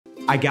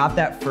I got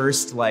that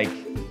first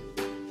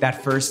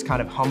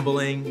kind of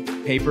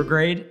humbling paper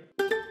grade.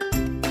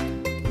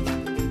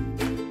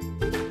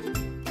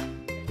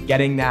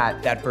 Getting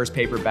that first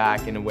paper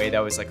back in a way that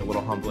was like a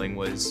little humbling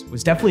was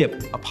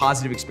definitely a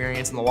positive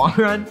experience in the long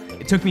run.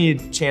 It took me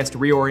a chance to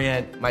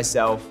reorient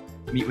myself,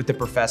 meet with the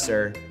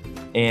professor,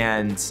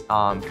 and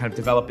kind of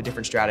develop a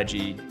different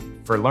strategy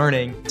for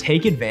learning.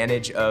 Take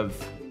advantage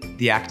of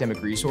the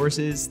academic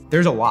resources.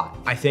 There's a lot.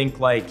 I think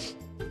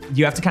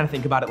you have to kind of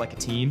think about it like a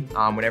team.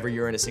 Whenever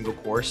you're in a single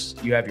course,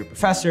 you have your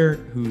professor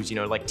who's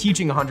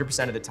teaching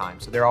 100% of the time.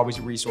 So they're always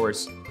a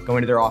resource,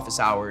 going to their office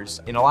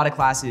hours. In a lot of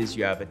classes,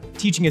 you have a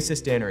teaching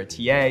assistant or a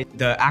TA.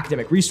 The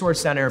academic resource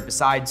center,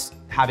 besides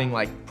having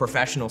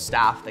professional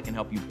staff that can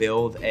help you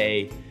build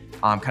a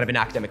kind of an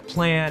academic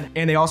plan.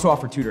 And they also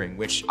offer tutoring,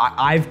 which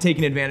I've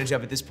taken advantage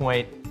of at this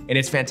point, and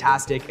it's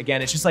fantastic.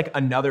 Again, it's just like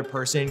another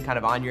person kind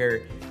of on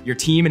your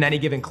team in any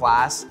given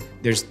class.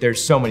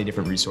 There's so many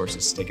different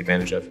resources to take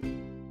advantage of.